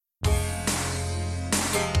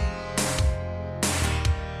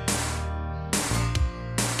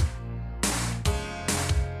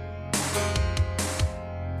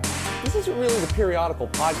isn't really the periodical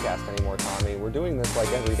podcast anymore, Tommy. We're doing this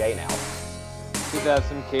like every day now. Keep that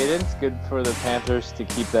some cadence. Good for the Panthers to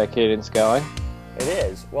keep that cadence going. It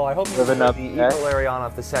is. Well, I hope you enjoyed the Igor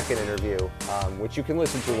Larionov the second interview, which you can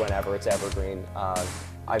listen to whenever. It's evergreen.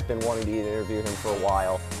 I've been wanting to interview him for a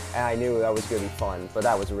while, and I knew that was going to be fun, but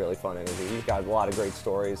that was a really fun interview. He's got a lot of great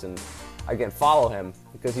stories, and again, follow him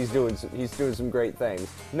because he's doing some great things.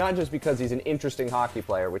 Not just because he's an interesting hockey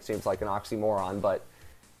player, which seems like an oxymoron, but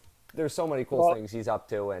there's so many cool things he's up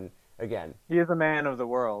to, and again, he is a man of the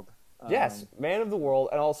world. Yes, man of the world,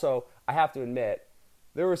 and also I have to admit,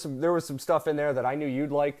 there was some stuff in there that I knew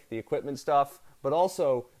you'd like, the equipment stuff, but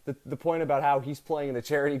also the point about how he's playing in a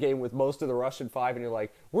charity game with most of the Russian Five, and you're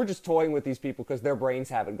like, we're just toying with these people because their brains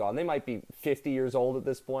haven't gone. They might be 50 years old at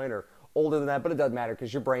this point, or older than that, but it doesn't matter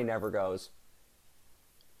because your brain never goes.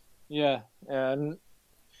 Yeah, and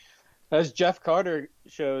as Jeff Carter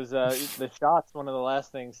shows, the shot's one of the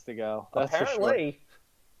last things to go. That's apparently. For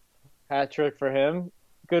sure. Hat trick for him.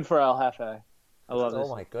 Good for El Jefe. I love this.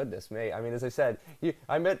 Oh my goodness me. I mean, as I said,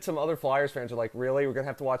 I met some other Flyers fans who are like, really? We're going to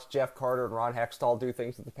have to watch Jeff Carter and Ron Hextall do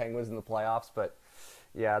things with the Penguins in the playoffs? But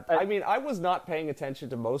yeah, I mean, I was not paying attention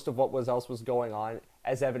to most of what else was going on,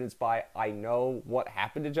 as evidenced by I know what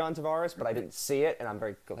happened to John Tavares, but I didn't see it, and I'm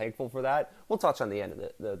very thankful for that. We'll touch on the end of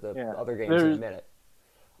the other games in a minute.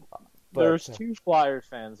 There's two Flyers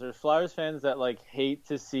fans. There's Flyers fans that like hate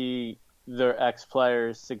to see their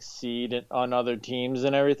ex-players succeed on other teams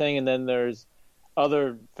and everything, and then there's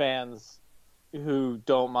other fans who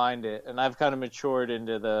don't mind it. And I've kind of matured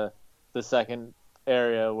into the second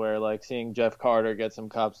area where like seeing Jeff Carter get some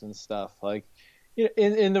cups and stuff, like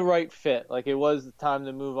in the right fit. Like it was the time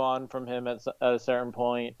to move on from him at a certain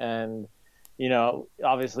point, and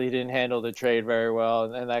obviously he didn't handle the trade very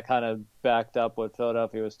well, and that kind of backed up what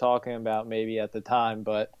Philadelphia was talking about maybe at the time.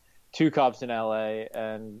 But 2 cups in LA,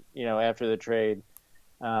 and after the trade,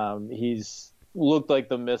 he's looked like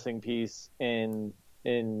the missing piece in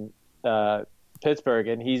Pittsburgh,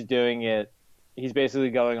 and he's doing it. He's basically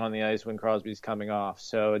going on the ice when Crosby's coming off,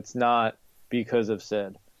 so it's not because of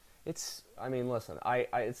Sid. I mean, listen,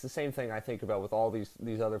 it's the same thing I think about with all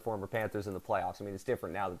these other former Panthers in the playoffs. I mean, it's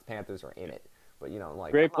different now that the Panthers are in it, but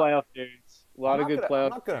like great playoff dudes, a lot of good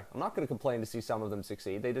playoffs. I'm not gonna complain to see some of them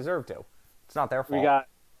succeed. They deserve to. It's not their fault.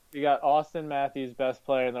 We got Austin Matthews, best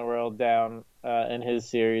player in the world, down in his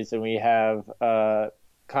series, and we have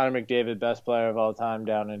Connor McDavid, best player of all time,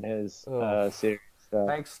 down in his series. So.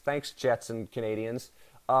 Thanks, Jets and Canadians.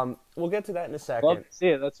 We'll get to that in a second. Love to see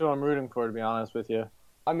it. That's who I'm rooting for, to be honest with you.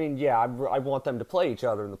 I mean, yeah, I want them to play each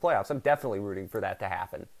other in the playoffs. I'm definitely rooting for that to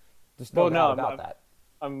happen. There's no doubt about that.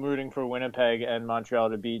 I'm rooting for Winnipeg and Montreal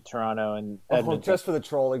to beat Toronto and Edmonton. Just for the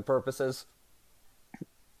trolling purposes?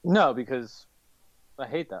 No, because I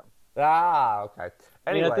hate them. Okay.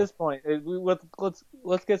 Anyway, at this point,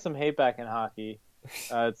 let's get some hate back in hockey.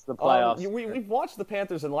 It's the playoffs. We've watched the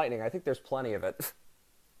Panthers and Lightning. I think there's plenty of it.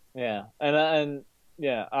 Yeah, and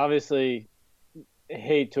obviously,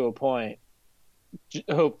 hate to a point.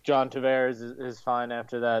 Hope John Tavares is fine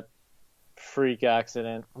after that freak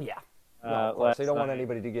accident. Yeah. Of course, they don't want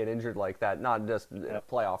anybody to get injured like that. Not just in a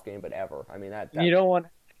playoff game, but ever. I mean that. You don't want.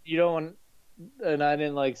 And I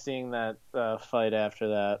didn't like seeing that fight after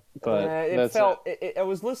that. But I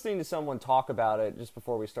was listening to someone talk about it just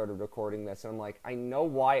before we started recording this, and I'm like, I know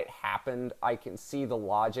why it happened. I can see the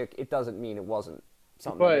logic. It doesn't mean it wasn't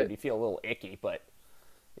something that made me feel a little icky, but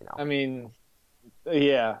I mean,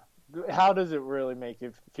 yeah. How does it really make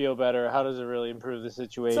you feel better? How does it really improve the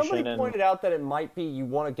situation? Somebody pointed out that it might be you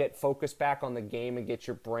want to get focused back on the game and get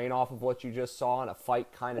your brain off of what you just saw, and a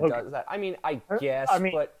fight kind of does that. I mean, I guess,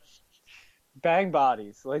 but bang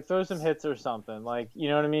bodies, like throw some hits or something, like you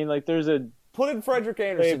know what I mean. Like there's a put in Frederik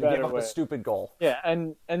Andersen to give up a stupid goal. Yeah,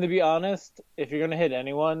 and to be honest, if you're gonna hit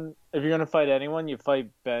anyone, if you're gonna fight anyone, you fight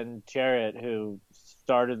Ben Chariot, who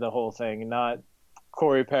started the whole thing, and not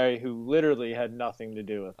Corey Perry, who literally had nothing to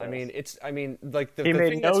do with it. Like the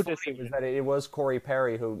thing that's funny was that it was Corey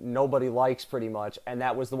Perry, who nobody likes pretty much, and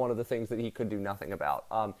that was one of the things that he could do nothing about.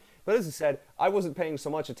 But as I said, I wasn't paying so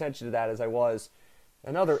much attention to that as I was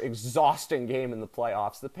another exhausting game in the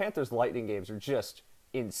playoffs. The Panthers Lightning games are just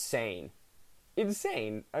insane.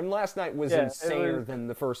 Insane. I mean, last night was insaner than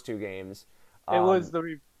the first 2 games. It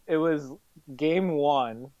was game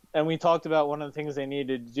 1, and we talked about one of the things they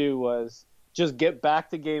needed to do was just get back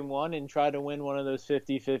to game 1 and try to win one of those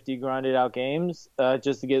 50-50 grinded out games,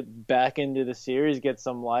 just to get back into the series, get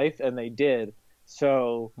some life, and they did.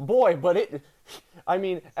 So boy, but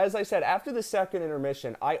as I said, after the second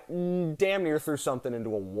intermission, I damn near threw something into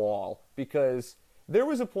a wall because There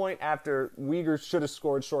was a point after Uyghur should have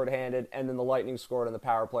scored shorthanded, and then the Lightning scored on the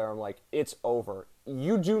power play. I'm like, it's over.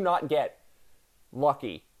 You do not get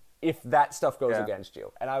lucky if that stuff goes against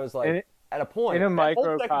you. And I was like, at a point, that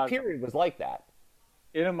whole second period was like that.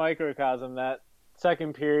 In a microcosm, that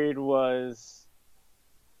second period was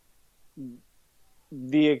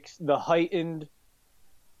the heightened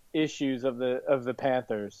issues of the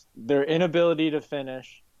Panthers. Their inability to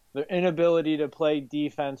finish, their inability to play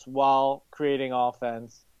defense while creating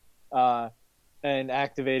offense, and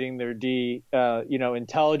activating their D,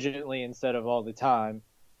 intelligently instead of all the time.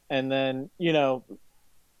 And then,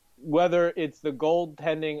 whether it's the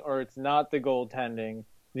goaltending or it's not the goaltending,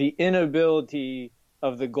 the inability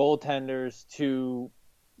of the goaltenders to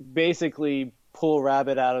basically pull a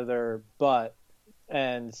rabbit out of their butt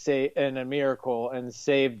and a miracle and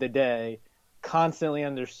save the day, constantly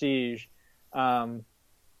under siege. I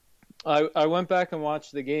went back and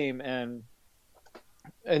watched the game, and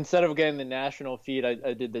instead of getting the national feed,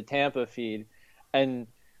 I did the Tampa feed. And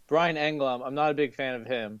Brian Engblom, I'm not a big fan of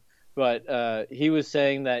him, but he was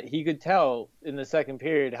saying that he could tell in the second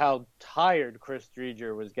period how tired Chris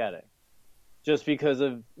Driedger was getting, just because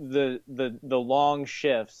of the long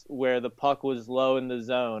shifts where the puck was low in the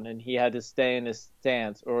zone and he had to stay in his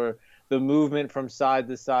stance, or the movement from side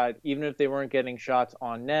to side, even if they weren't getting shots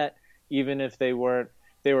on net, even if they were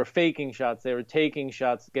faking shots, they were taking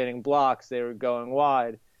shots, getting blocks, they were going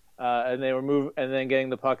wide, and they were moving and then getting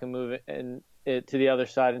the puck and moving it to the other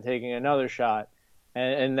side and taking another shot.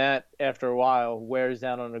 And that, after a while, wears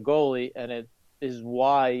down on a goalie, and it is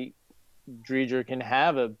why Driedger can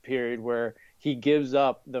have a period where he gives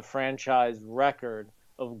up the franchise record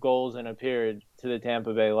of goals in a period to the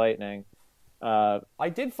Tampa Bay Lightning. I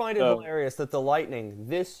did find it hilarious that the Lightning,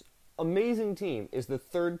 this amazing team, is the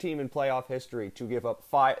third team in playoff history to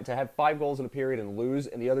have 5 goals in a period and lose,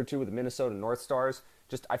 and the other 2 with the Minnesota North Stars.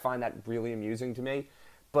 I find that really amusing to me.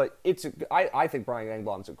 But I think Brian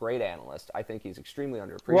Engblom's a great analyst. I think he's extremely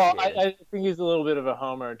underappreciated. Well, I think he's a little bit of a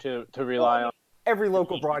homer to rely on. Every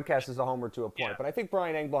local broadcast is a homer to a point, but I think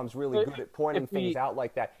Brian Engblom's really good at pointing things out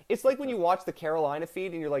like that. It's like when you watch the Carolina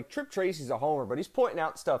feed and you're like, Tripp Tracy's a homer, but he's pointing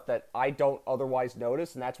out stuff that I don't otherwise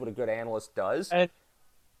notice, and that's what a good analyst does. And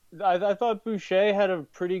I thought Boucher had a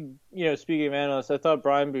pretty, speaking of analysts, I thought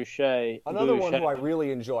Brian Boucher. Another one who I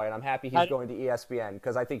really enjoy, and I'm happy he's going to ESPN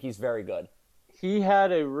because I think he's very good. He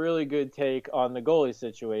had a really good take on the goalie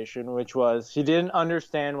situation, which was he didn't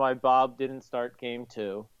understand why Bob didn't start game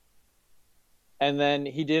 2. And then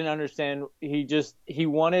he didn't understand. He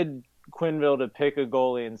wanted Quenneville to pick a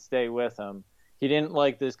goalie and stay with him. He didn't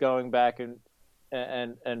like this going back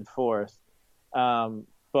and forth.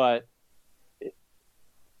 But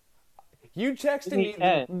you texted me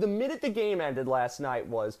the minute the game ended last night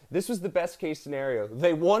this was the best case scenario.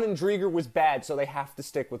 They won and Driedger was bad, so they have to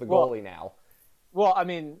stick with a goalie now. Well, I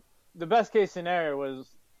mean, the best case scenario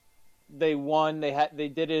was they won. They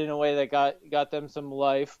did it in a way that got them some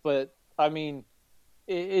life. But I mean,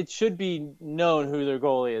 it should be known who their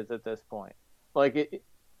goalie is at this point.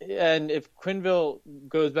 And if Quenneville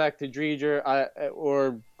goes back to Driedger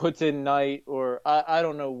or puts in Knight, or I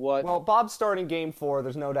don't know what. Well, Bob's starting game 4.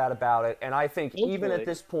 There's no doubt about it. And I think even at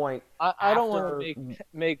this point, I don't want to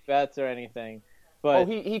make bets or anything. But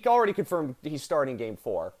he already confirmed he's starting game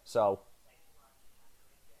 4. So.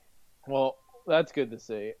 Well, that's good to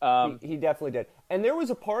see. He definitely did. And there was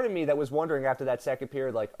a part of me that was wondering after that second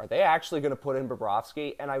period, like, are they actually going to put in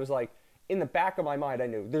Bobrovsky? And I was like, in the back of my mind, I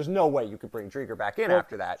knew there's no way you could bring Driedger back in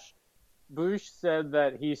after that. Bush said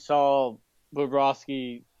that he saw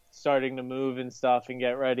Bobrovsky starting to move and stuff and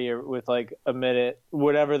get ready with like a minute,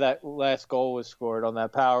 whatever that last goal was scored on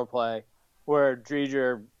that power play, where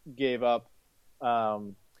Driedger gave up.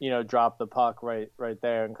 Dropped the puck right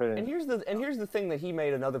there and couldn't. And here's the thing that he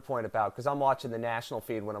made another point about, because I'm watching the national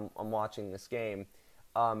feed when I'm watching this game,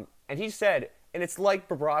 and he said, and it's like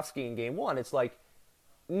Bobrovsky in game 1. It's like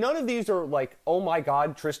none of these are like, oh my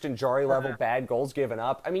God, Tristan Jarry level bad goals given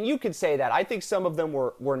up. I mean, you could say that. I think some of them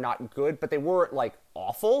were not good, but they weren't like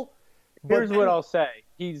awful. Here's what I'll say: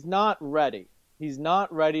 he's not ready. He's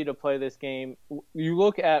not ready to play this game. You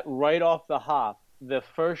look at right off the hop. The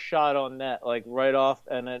first shot on net, like right off,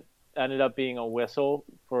 and it ended up being a whistle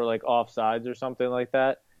for like offsides or something like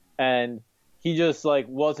that. And he just like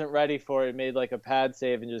wasn't ready for it. Made like a pad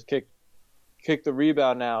save and just kicked the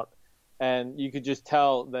rebound out. And you could just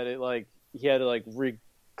tell that it like he had to like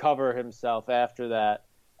recover himself after that.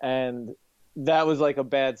 And that was like a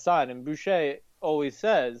bad sign. And Boucher always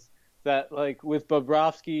says that like with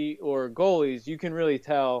Bobrovsky or goalies, you can really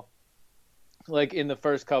tell like in the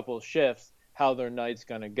first couple of shifts how their night's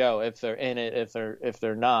going to go, if they're in it, if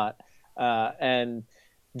they're not. And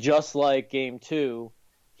just like game 2,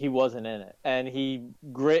 he wasn't in it. And he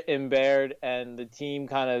grit and bared, and the team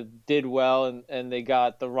kind of did well, and they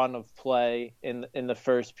got the run of play in the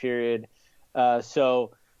first period.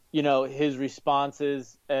 So, his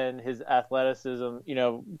responses and his athleticism,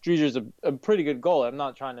 Dreger's a pretty good goalie. I'm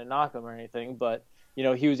not trying to knock him or anything, but,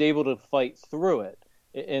 he was able to fight through it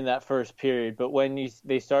in that first period. But when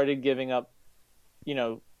they started giving up,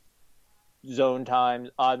 zone times,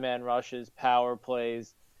 odd man rushes, power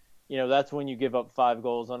plays, that's when you give up 5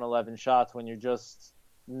 goals on 11 shots. When you're just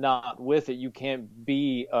not with it, you can't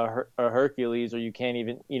be a Hercules, or you can't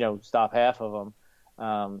even, stop half of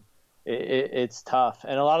them. It's tough.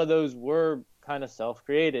 And a lot of those were kind of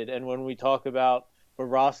self-created. And when we talk about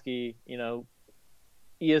Bobrovsky,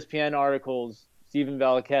 ESPN articles, Stephen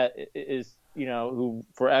Valiquette is, who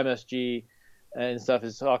for MSG and stuff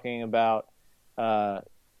is talking about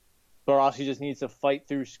Bobrovsky just needs to fight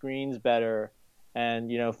through screens better.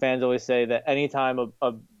 And, fans always say that anytime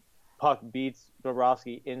a puck beats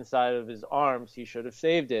Bobrovsky inside of his arms, he should have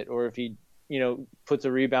saved it. Or if he, puts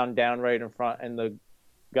a rebound down right in front and the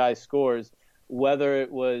guy scores, whether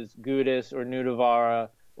it was Gudas or Nudavara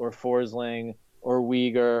or Forsling or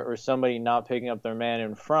Uyghur or somebody not picking up their man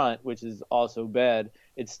in front, which is also bad,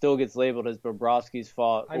 it still gets labeled as Bobrovsky's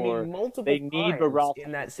fault. I mean, multiple times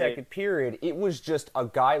in that second period, it was just a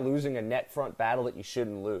guy losing a net front battle that you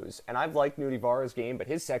shouldn't lose. And I've liked Nudivara's game, but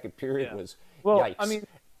his second period was yikes. I mean,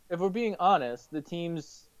 if we're being honest, the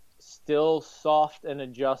team's still soft and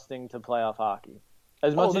adjusting to playoff hockey.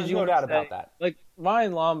 As much as you no doubt about that. Like,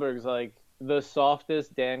 Ryan Lomberg's like the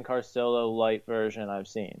softest Dan Carcillo light version I've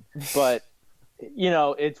seen. But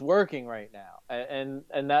it's working right now, and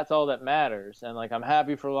that's all that matters. And I'm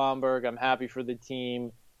happy for Lomberg, I'm happy for the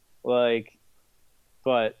team, but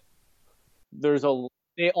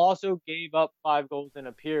they also gave up 5 goals in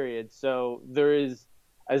a period. So there is,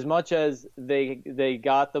 as much as they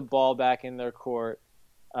got the ball back in their court,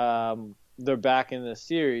 they're back in the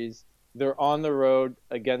series. They're on the road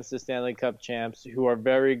against the Stanley Cup champs, who are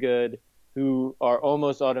very good, who are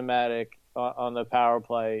almost automatic on the power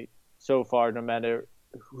play so far, no matter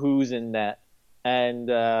who's in net. And,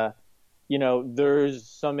 there's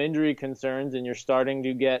some injury concerns, and you're starting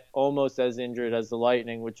to get almost as injured as the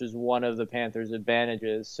Lightning, which is one of the Panthers'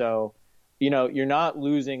 advantages. So, you're not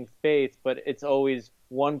losing faith, but it's always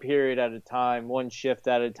one period at a time, one shift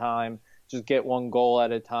at a time, just get one goal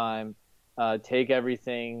at a time, take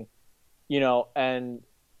everything, and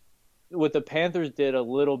what the Panthers did a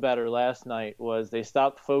little better last night was they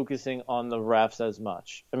stopped focusing on the refs as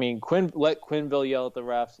much. I mean, let Quenneville yell at the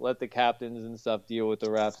refs, let the captains and stuff deal with the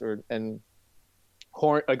refs, and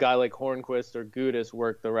a guy like Hornquist or Gudas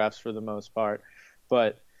work the refs for the most part.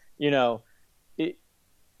 But, you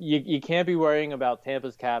can't be worrying about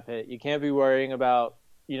Tampa's cap hit. You can't be worrying about,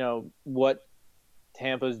 what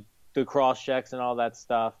Tampa's, the cross checks and all that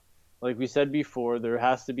stuff. Like we said before, there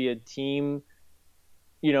has to be a team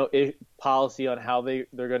policy on how they're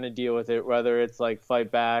going to deal with it, whether it's like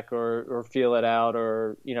fight back or feel it out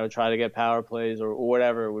or, try to get power plays or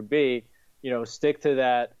whatever it would be, stick to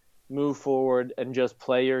that, move forward and just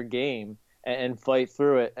play your game and fight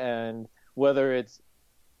through it. And whether it's,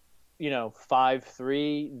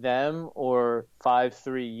 5-3 them or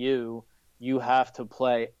 5-3 you have to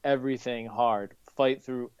play everything hard, fight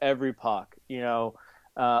through every puck,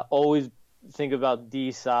 always think about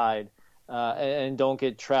D side. And don't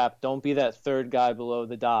get trapped. Don't be that third guy below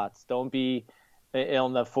the dots. Don't be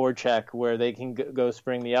on the forecheck where they can go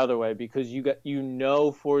spring the other way, because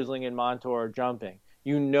Forsling and Montour are jumping.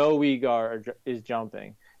 Uyghur is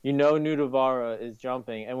jumping. Nudavara is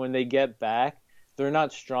jumping. And when they get back, they're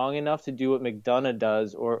not strong enough to do what McDonough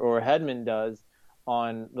does or Hedman does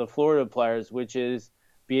on the Florida players, which is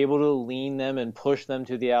be able to lean them and push them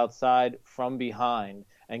to the outside from behind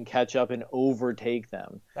and catch up and overtake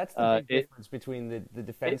them. That's the big difference between the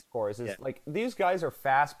defense cores. These guys are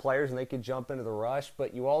fast players and they can jump into the rush,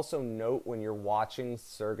 but you also note when you're watching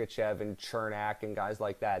Sergachev and Chernak and guys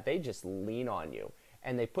like that, they just lean on you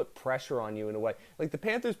and they put pressure on you in a way. Like the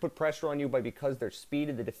Panthers put pressure on you because their speed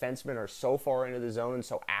and the defensemen are so far into the zone and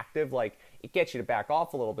so active, it gets you to back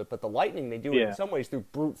off a little bit. But the Lightning, they do it in some ways through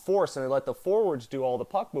brute force, and they let the forwards do all the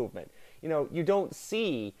puck movement. You don't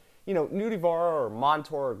see Nudivara or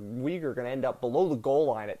Montour or Uyghur are going to end up below the goal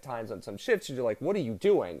line at times on some shifts. You're like, what are you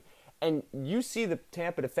doing? And you see the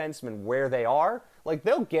Tampa defensemen where they are.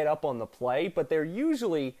 They'll get up on the play, but they're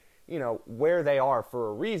usually, where they are for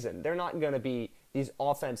a reason. They're not going to be these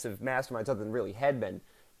offensive masterminds other than really Hedman.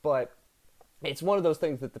 But it's one of those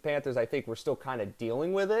things that the Panthers, I think, were still kind of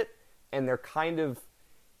dealing with it. And they're kind of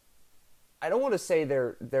I don't want to say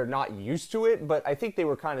they're not used to it, but I think they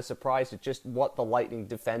were kind of surprised at just what the Lightning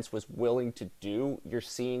defense was willing to do. You're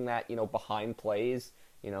seeing that, behind plays,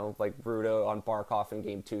 like Bruda on Barkov in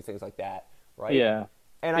Game 2, things like that, right? Yeah.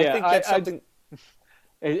 And I think that's something...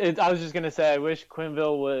 I was just going to say, I wish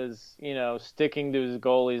Quenneville was, sticking to his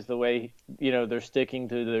goalies the way, they're sticking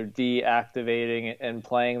to their deactivating and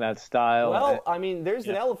playing that style. Well, I mean, there's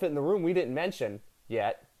an elephant in the room we didn't mention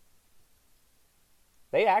yet.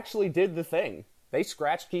 They actually did the thing. They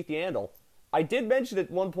scratched Keith Yandle. I did mention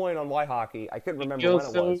at one point on Why Hockey. I couldn't remember when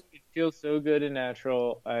it was. It feels so good and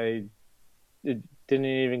natural. It didn't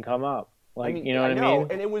even come up. Like, you know what I mean?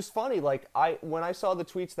 And it was funny. Like, when I saw the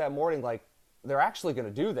tweets that morning, like, they're actually going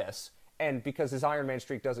to do this, and because his Iron Man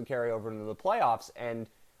streak doesn't carry over into the playoffs, and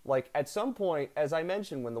like at some point, as I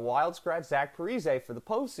mentioned, when the Wild scratched Zach Parise for the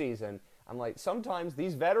postseason, I'm like, sometimes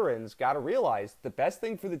these veterans got to realize the best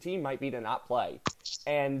thing for the team might be to not play.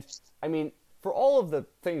 And I mean, for all of the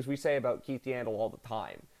things we say about Keith Yandle all the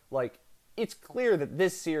time, like, it's clear that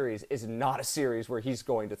this series is not a series where he's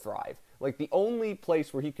going to thrive. Like, the only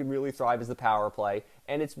place where he can really thrive is the power play,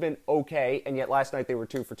 and it's been okay, and yet last night they were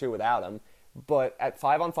 2 for 2 without him. But at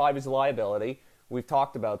 5-on-5 is a liability. We've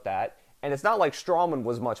talked about that. And it's not like Stralman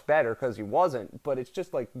was much better, because he wasn't, but it's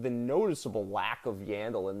just like the noticeable lack of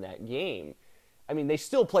Yandle in that game. I mean, they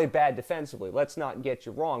still play bad defensively, let's not get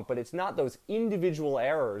you wrong, but it's not those individual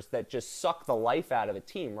errors that just suck the life out of a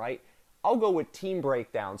team, right? I'll go with team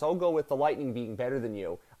breakdowns. I'll go with the Lightning being better than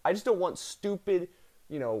you. I just don't want stupid,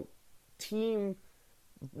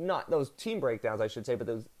 not those team breakdowns, I should say, but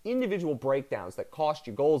those individual breakdowns that cost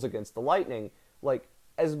you goals against the Lightning. Like,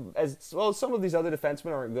 as well, some of these other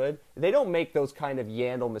defensemen aren't good. They don't make those kind of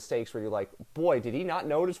Yandle mistakes where you're like, boy, did he not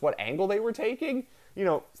notice what angle they were taking?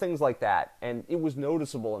 Things like that. And it was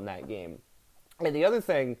noticeable in that game. And the other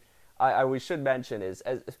thing we should mention is,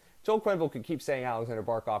 as Joel Quenneville could keep saying Alexander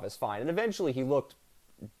Barkov is fine, and eventually he looked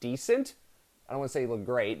decent. I don't want to say he looked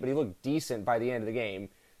great, but he looked decent by the end of the game.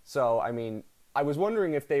 So, I mean, I was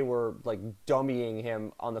wondering if they were, like, dummying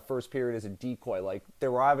him on the first period as a decoy. Like, they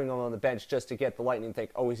were having him on the bench just to get the Lightning to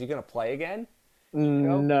think, oh, is he going to play again?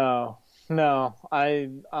 No.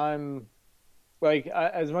 I'm, like,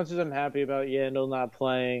 as much as I'm happy about Yandle not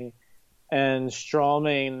playing and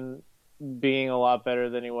Stralman being a lot better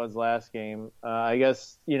than he was last game, I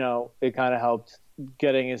guess, it kind of helped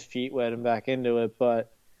getting his feet wet and back into it.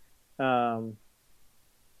 But I'm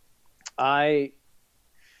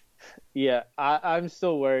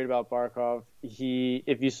still worried about Barkov.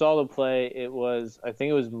 If you saw the play, I think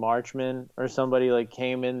it was Marchman or somebody, like,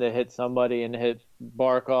 came in to hit somebody and hit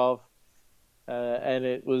Barkov, and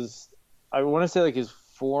it was, I want to say, like, his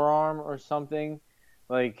forearm or something,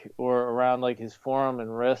 like, or around, like, his forearm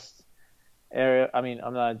and wrist area. I mean,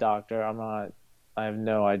 I'm not a doctor. I have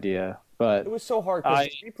no idea, but it was so hard because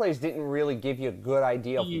the replays didn't really give you a good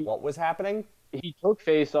idea of what was happening. He took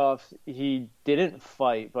face-offs. He didn't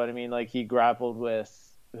fight, but I mean, like, he grappled with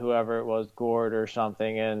whoever it was, Gord or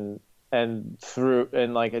something, and threw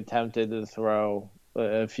and, like, attempted to throw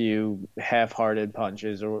a few half-hearted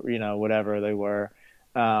punches or whatever they were.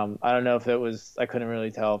 I don't know if it was. I couldn't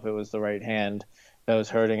really tell if it was the right hand that was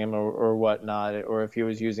hurting him or whatnot, or if he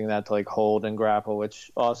was using that to, like, hold and grapple,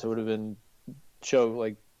 which also would have been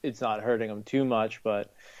like it's not hurting him too much,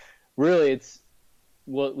 but really it's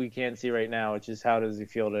what we can't see right now, which is how does he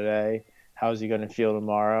feel today? How is he going to feel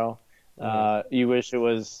tomorrow? Mm-hmm. You wish it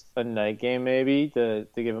was a night game maybe to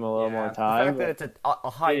give him a little more time. The fact that it's a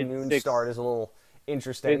high noon start is a little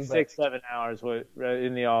interesting. It's 6-7 hours.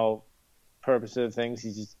 In the all purpose of things,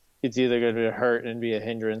 it's either going to hurt and be a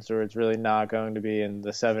hindrance, or it's really not going to be. In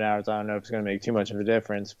the 7 hours, I don't know if it's going to make too much of a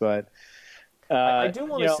difference. But I do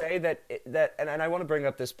want to say that, and I want to bring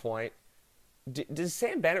up this point. Does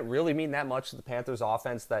Sam Bennett really mean that much to the Panthers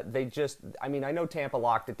offense that they just, I mean, I know Tampa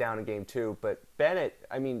locked it down in game 2, but Bennett,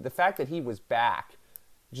 I mean, the fact that he was back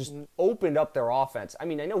just opened up their offense. I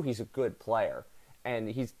mean, I know he's a good player and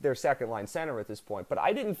he's their second line center at this point, but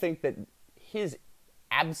I didn't think that his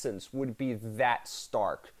absence would be that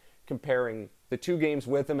stark comparing the 2 games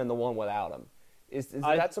with him and the one without him. Does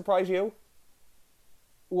that surprise you?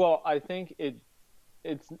 Well, I think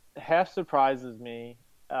it's half surprises me.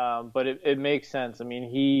 But it makes sense. I mean,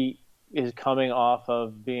 he is coming off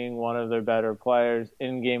of being one of their better players.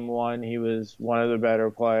 In game 1, he was one of their better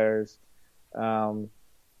players. Outside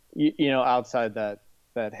that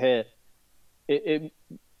hit, it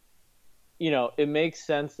makes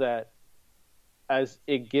sense that as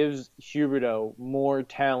it gives Huberdeau more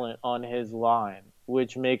talent on his line,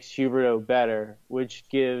 which makes Huberdeau better, which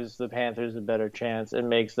gives the Panthers a better chance and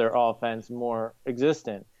makes their offense more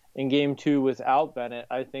existent. in Game 2 without Bennett,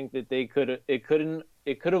 I think that it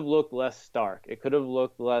could have looked less stark. It could have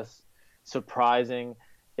looked less surprising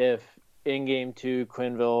if in Game 2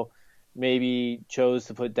 Quenneville maybe chose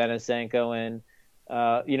to put Denisenko in.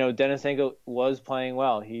 Denisenko was playing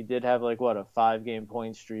well. He did have like a 5-game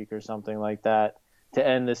point streak or something like that to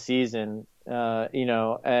end the season.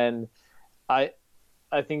 And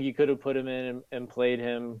I think you could have put him in and played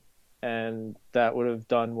him, and that would have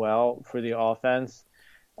done well for the offense.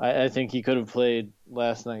 I think he could have played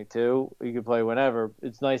last night too. He could play whenever.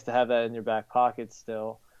 It's nice to have that in your back pocket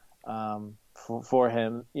still for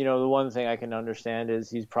him. The one thing I can understand is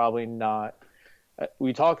he's probably not.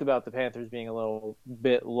 We talked about the Panthers being a little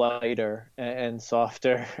bit lighter and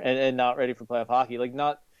softer and not ready for playoff hockey. Like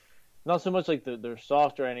not so much like they're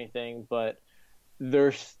soft or anything, but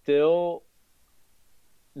they're still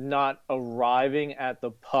not arriving at the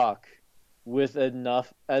puck with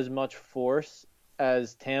as much force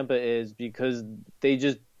as Tampa is, because they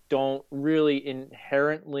just don't really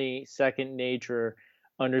inherently second nature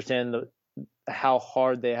understand how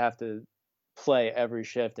hard they have to play every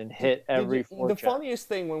shift and hit every forecheck. The funniest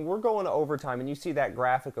thing, when we're going to overtime and you see that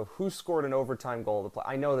graphic of who scored an overtime goal to play,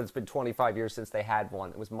 I know that it's been 25 years since they had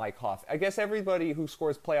one. It was Mike Huff. I guess everybody who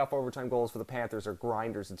scores playoff overtime goals for the Panthers are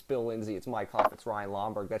grinders. It's Bill Lindsay, it's Mike Huff, it's Ryan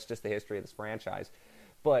Lomberg. That's just the history of this franchise.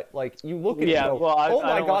 But, you look at it and go, oh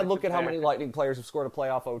my God, look at how many Lightning players have scored a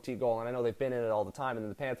playoff OT goal. And I know they've been in it all the time. And then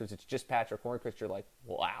the Panthers, it's just Patrick Hornqvist. You're like,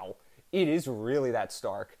 wow, it is really that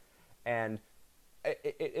stark. And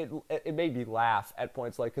it made me laugh at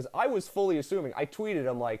points, because I was fully assuming, I tweeted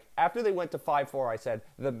him, after they went to 5-4, I said,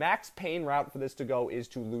 the Max Payne route for this to go is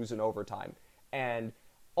to lose in overtime. And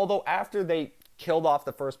although after they killed off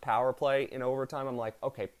the first power play in overtime, I'm like,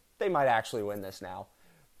 okay, they might actually win this now.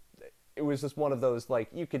 It was just one of those,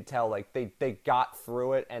 you could tell, they got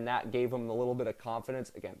through it, and that gave them a little bit of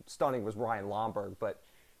confidence. Again, stunning was Ryan Lomberg, but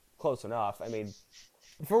close enough. I mean,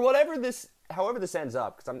 for however this ends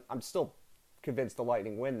up, because I'm still convinced the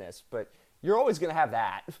Lightning win this, but you're always going to have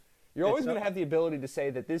that. You're always going to have the ability to say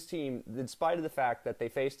that this team, in spite of the fact that they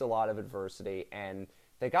faced a lot of adversity, and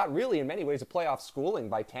they got really, in many ways, a playoff schooling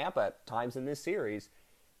by Tampa at times in this series.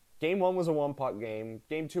 Game 1 was a one-puck game.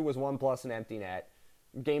 Game 2 was 1 plus an empty net.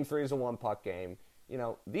 Game 3 is a one-puck game.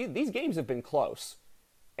 These games have been close.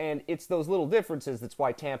 And it's those little differences that's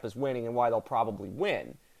why Tampa's winning and why they'll probably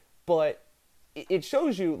win. But it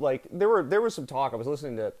shows you, there was some talk. I was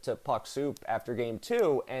listening to Puck Soup after Game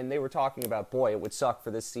 2, and they were talking about, boy, it would suck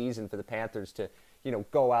for this season for the Panthers to,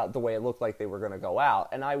 go out the way it looked like they were going to go out.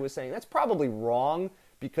 And I was saying that's probably wrong,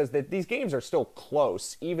 because these games are still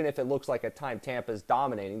close. Even if it looks like at time Tampa's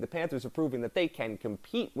dominating, the Panthers are proving that they can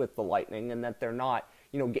compete with the Lightning and that they're not,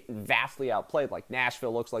 getting vastly outplayed. Like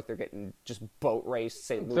Nashville looks like they're getting just boat raced.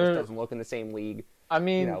 St. Louis doesn't look in the same league. I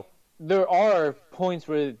mean, there are points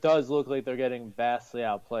where it does look like they're getting vastly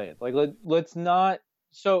outplayed. Let's not.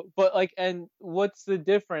 So, but and what's the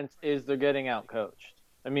difference is they're getting outcoached.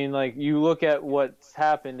 I mean, you look at what's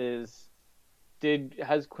happened has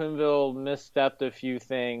Quenneville misstepped a few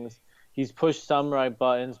things? He's pushed some right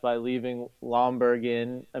buttons by leaving Lomberg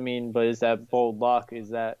in. I mean, but is that bold luck? Is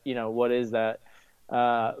that, what is that?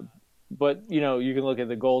 But, you can look at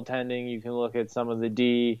the goaltending. You can look at some of the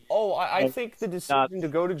D. Oh, I think the decision to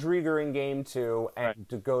go to Drieger in Game 2 and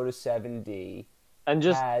to go to 7D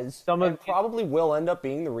probably will end up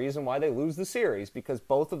being the reason why they lose the series, because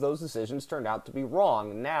both of those decisions turned out to be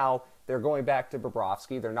wrong. Now they're going back to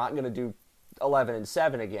Bobrovsky. They're not going to do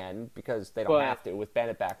 11-7 again because they don't have to with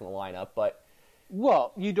Bennett back in the lineup. But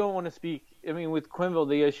you don't want to speak. I mean, with Quenneville,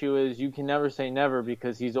 the issue is you can never say never,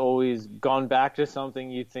 because he's always gone back to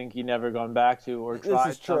something you think he never gone back to or tried.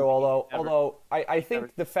 This is true, although I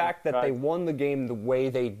think the fact that they won the game the way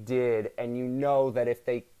they did, and that if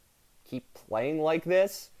they keep playing like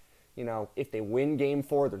this, if they win Game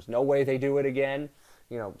 4, there's no way they do it again,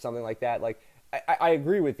 something like that. I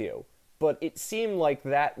agree with you. But it seemed like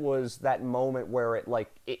that was that moment where it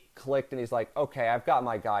clicked, and he's like, okay, I've got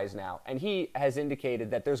my guys now. And he has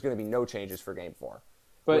indicated that there's going to be no changes for Game 4,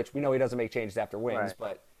 which we know he doesn't make changes after wins.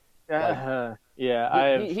 Right. But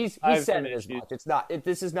he said it as much. It's not.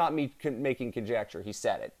 This is not me making conjecture. He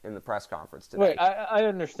said it in the press conference today. Right, I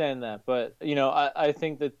understand that, but I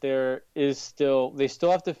think that they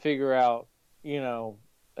still have to figure out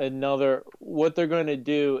what they're going to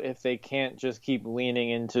do if they can't just keep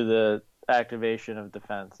leaning into the activation of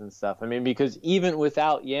defense and stuff. I mean, because even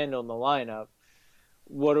without Yandel in the lineup,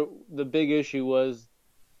 the big issue was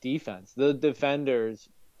defense. The defenders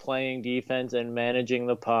playing defense and managing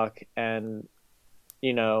the puck, and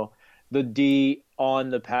the D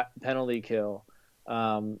on the penalty kill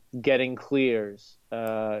getting clears,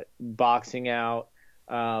 boxing out,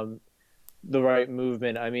 the right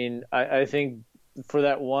movement. I mean, I think for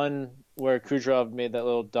that one where Kucherov made that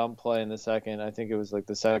little dump play in the second, I think it was like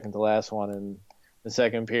the second to last one in the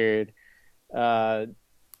second period, to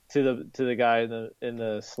the guy in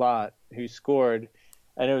the slot who scored.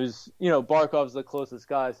 And it was, Barkov's the closest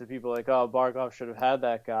guy, so people are like, oh, Barkov should have had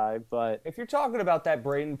that guy. But if you're talking about that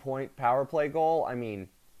Braden Point power play goal, I mean,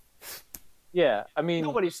 yeah, I mean,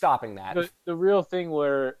 nobody's stopping that. The real thing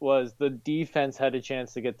was the defense had a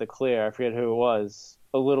chance to get the clear. I forget who it was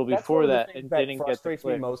a little before that, and didn't get the clear. What frustrates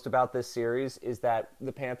me most about this series is that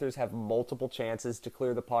the Panthers have multiple chances to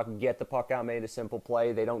clear the puck, get the puck out, made a simple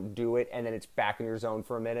play. They don't do it, and then it's back in your zone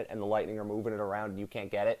for a minute, and the Lightning are moving it around, and you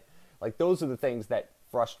can't get it. Like, those are the things that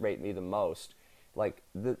frustrate me the most. Like,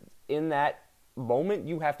 in that moment,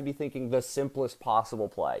 you have to be thinking the simplest possible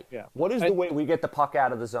play. Yeah. What is the way we get the puck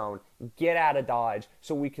out of the zone, get out of Dodge,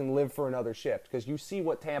 so we can live for another shift? Because you see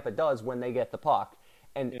what Tampa does when they get the puck.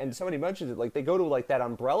 And somebody mentions it, like, they go to, like, that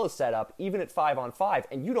umbrella setup, even at 5-on-5,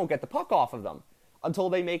 and you don't get the puck off of them until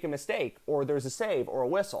they make a mistake or there's a save or a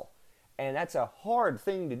whistle. And that's a hard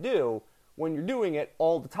thing to do when you're doing it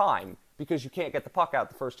all the time because you can't get the puck out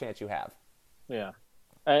the first chance you have. Yeah.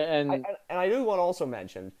 And I do want to also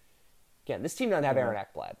mention, again, this team doesn't have Aaron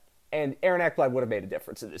Ekblad. And Aaron Ekblad would have made a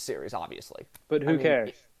difference in this series, obviously. But who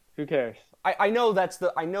cares? Who cares? I know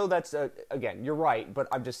again, you're right, but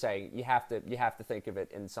I'm just saying you have to think of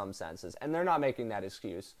it in some senses. And they're not making that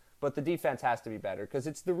excuse. But the defense has to be better because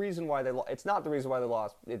it's the reason why it's not the reason why they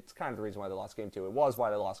lost. It's kind of the reason why they lost game 2. It was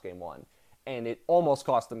why they lost game 1. And it almost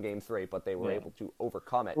cost them game 3, but they were able to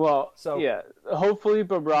overcome it. Well, hopefully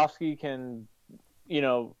Bobrovsky can,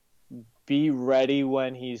 be ready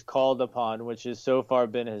when he's called upon, which has so far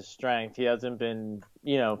been his strength. He hasn't been,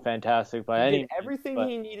 fantastic by any means. He did everything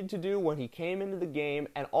he needed to do when he came into the game,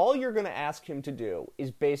 and all you're going to ask him to do is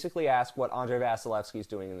basically ask what Andrei Vasilevsky's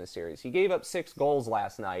doing in this series. He gave up 6 goals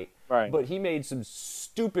last night, but he made some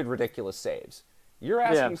stupid, ridiculous saves. You're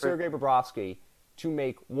asking Sergei Bobrovsky to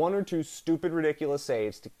make 1 or 2 stupid, ridiculous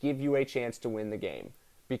saves to give you a chance to win the game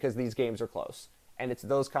because these games are close. And it's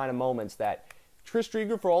those kind of moments that Chris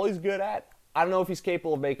Driedger, for all he's good at, I don't know if he's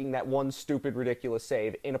capable of making that one stupid, ridiculous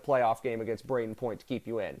save in a playoff game against Braden Point to keep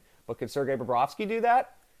you in. But can Sergei Bobrovsky do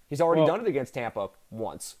that? He's already done it against Tampa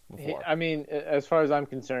once before. As far as I'm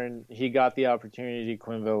concerned, he got the opportunity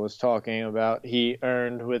Quenneville was talking about. He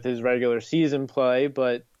earned with his regular season play,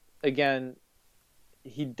 but again,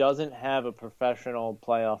 he doesn't have a professional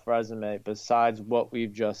playoff resume besides what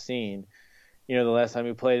we've just seen. The last time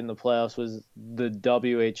he played in the playoffs was the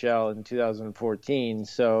WHL in 2014.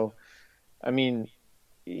 So,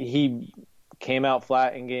 he came out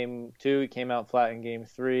flat in game 2. He came out flat in game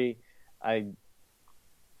 3.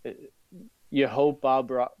 You hope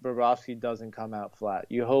Bobrovsky doesn't come out flat.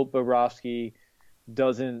 You hope Bobrovsky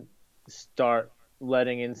doesn't start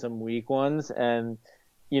letting in some weak ones. And,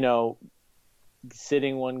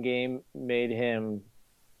 sitting one game made him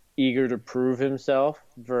eager to prove himself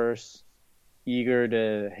versus eager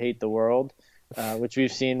to hate the world, which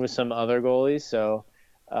we've seen with some other goalies. So,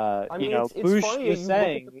 it's Bush funny. was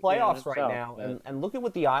saying, look at the playoffs right now, and look at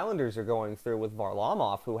what the Islanders are going through with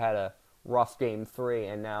Varlamov, who had a rough game 3,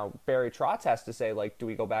 and now Barry Trotz has to say, like, do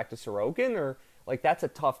we go back to Sorokin, or like that's a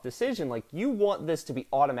tough decision. Like, you want this to be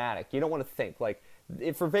automatic. You don't want to think. Like,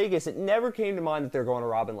 for Vegas, it never came to mind that they're going to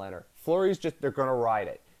Robin Lehner. Fleury's just, they're going to ride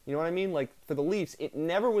it. You know what I mean? Like, for the Leafs, it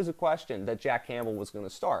never was a question that Jack Campbell was going to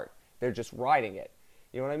start. They're just riding it.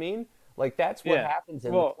 You know what I mean? Like, that's what happens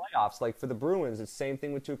in the playoffs. Like, for the Bruins, it's the same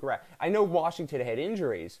thing with Tuukka Rask. I know Washington had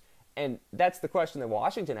injuries, and that's the question that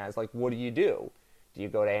Washington has. Like, what do you do? Do you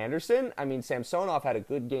go to Anderson? I mean, Samsonov had a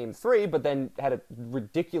good game 3, but then had a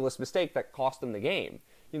ridiculous mistake that cost him the game.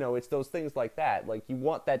 It's those things like that. Like, you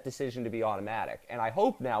want that decision to be automatic. And I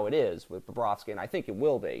hope now it is with Bobrovsky, and I think it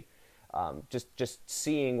will be. Just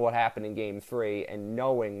seeing what happened in game 3 and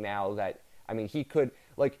knowing now that, he could,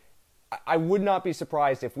 like, I would not be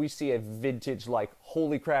surprised if we see a vintage, like,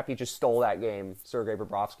 holy crap, he just stole that game, Sergei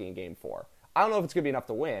Bobrovsky in game 4. I don't know if it's going to be enough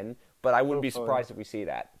to win, but I wouldn't be surprised if we see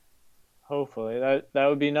that. Hopefully. That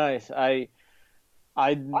would be nice.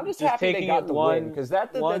 I'm just happy they got the win, because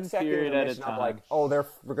that second intermission, I'm like, oh, they're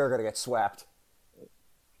going to get swept.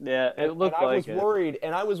 Yeah, it looked like it.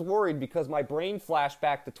 I was worried because my brain flashed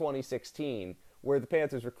back to 2016, where the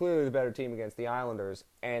Panthers were clearly the better team against the Islanders,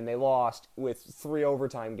 and they lost with 3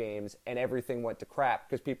 overtime games, and everything went to crap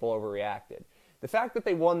because people overreacted. The fact that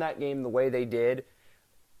they won that game the way they did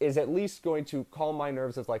is at least going to calm my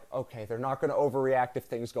nerves of like, okay, they're not going to overreact if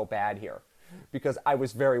things go bad here. because I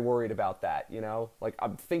was very worried about that, you know? Like,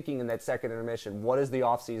 I'm thinking in that second intermission, what is the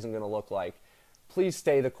offseason going to look like? Please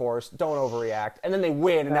stay the course. Don't overreact. And then they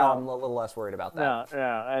win, and now I'm a little less worried about that.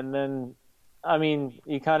 Yeah. And then, I mean,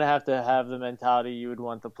 you kind of have to have the mentality you would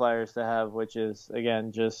want the players to have, which is,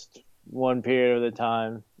 again, just one period at a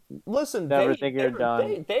time. Listen, never think you're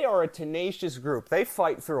done. They are a tenacious group. They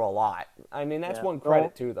fight through a lot. I mean, that's one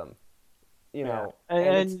credit to them. You know,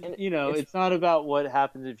 and you know, it's not about what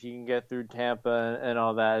happens if you can get through Tampa and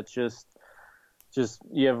all that. It's just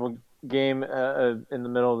you have a game in the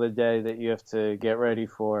middle of the day that you have to get ready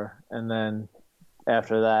for, and then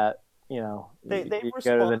after that, you know, they you respond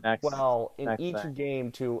go to the next, well in next each thing.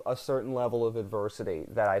 game to a certain level of adversity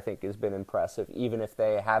that I think has been impressive, even if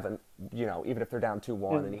they haven't, you know, even if they're down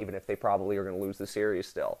 2-1 and even if they probably are going to lose the series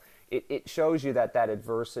still. It shows you that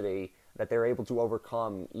adversity that they're able to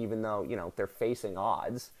overcome, even though, you know, they're facing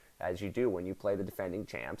odds, as you do when you play the defending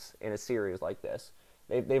champs in a series like this.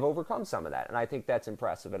 They've overcome some of that, and I think that's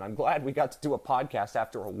impressive. And I'm glad we got to do a podcast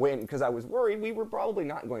after a win, because I was worried we were probably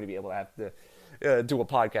not going to be able to have to do a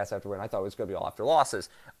podcast after a win. I thought it was going to be all after losses.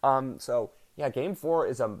 So, yeah, Game 4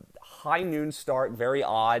 is a high noon start, very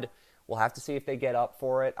odd. We'll have to see if they get up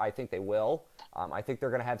for it. I think they will. I think they're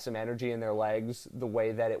going to have some energy in their legs the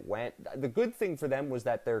way that it went. The good thing for them was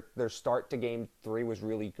that their start to Game 3 was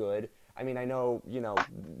really good. I mean, I know, you know,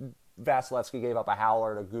 Vasilevsky gave up a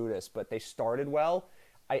howler to Gudas, but they started well.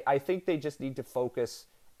 I think they just need to focus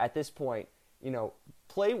at this point, you know,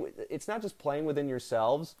 it's not just playing within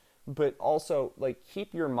yourselves, but also, like,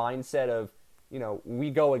 keep your mindset of, you know, we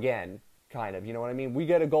go again, kind of, you know what I mean? We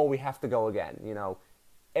get a goal, we have to go again, you know.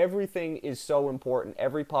 Everything is so important.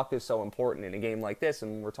 Every puck is so important in a game like this,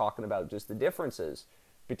 and we're talking about just the differences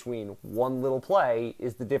between one little play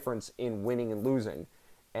is the difference in winning and losing.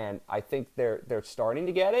 And I think they're starting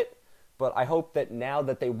to get it, but I hope that now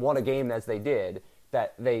that they won a game as they did,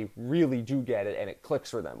 that they really do get it and it clicks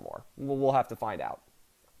for them more. We'll have to find out.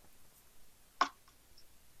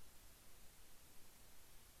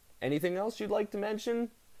 Anything else you'd like to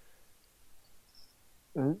mention?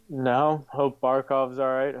 No. Hope Barkov's all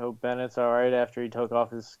right. Hope Bennett's all right after he took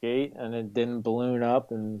off his skate and it didn't balloon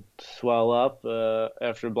up and swell up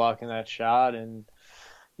after blocking that shot. And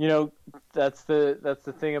you know, that's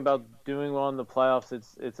the thing about doing well in the playoffs.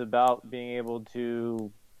 It's about being able to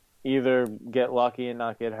either get lucky and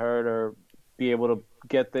not get hurt, or be able to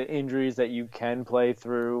get the injuries that you can play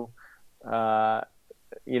through,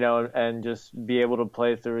 you know, and just be able to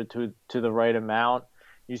play through it to the right amount.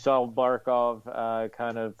 You saw Barkov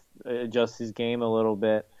kind of adjust his game a little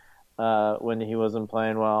bit when he wasn't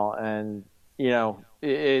playing well, and you know,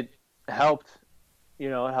 it helped.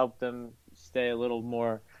 You know, it helped them stay a little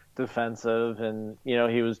more defensive, and you know,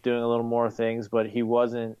 he was doing a little more things, but he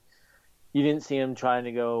wasn't. You didn't see him trying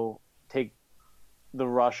to go take the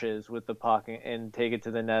rushes with the puck and take it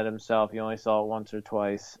to the net himself. You only saw it once or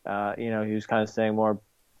twice. You know, he was kind of staying more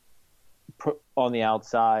on the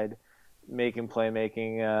outside, making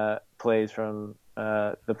plays from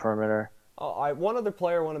the perimeter. One other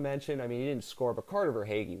player I want to mention, I mean, he didn't score, but Carter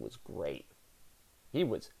Verhaeghe was great. He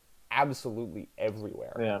was absolutely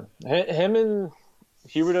everywhere. Yeah. Him and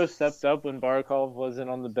Huberdeau stepped up when Barkov wasn't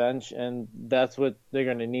on the bench, and that's what they're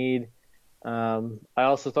going to need. I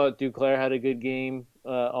also thought Duclair had a good game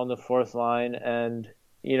on the fourth line, and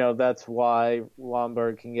you know, that's why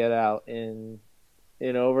Lomberg can get out in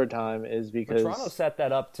overtime, is because Toronto set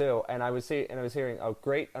that up too. And I was hearing, oh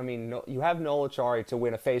great, I mean, you have Noel Acciari to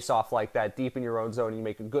win a face-off like that deep in your own zone, and you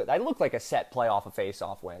make a good. That looked like a set playoff, a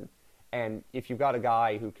face-off win. And if you've got a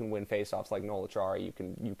guy who can win face-offs like Noel Acciari,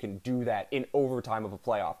 you can do that in overtime of a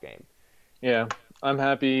playoff game. Yeah, I'm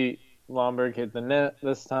happy Lomberg hit the net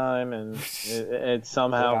this time, and it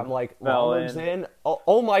somehow I'm like, fell Lomberg's in.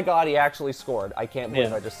 Oh my God, he actually scored. I can't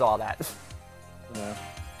believe I just saw that. Yeah.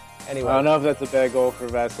 Anyway, I don't know if that's a bad goal for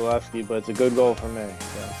Vasilevsky, but it's a good goal for me.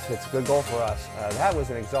 So. It's a good goal for us. That was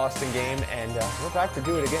an exhausting game, and we're back to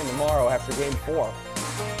do it again tomorrow after Game 4.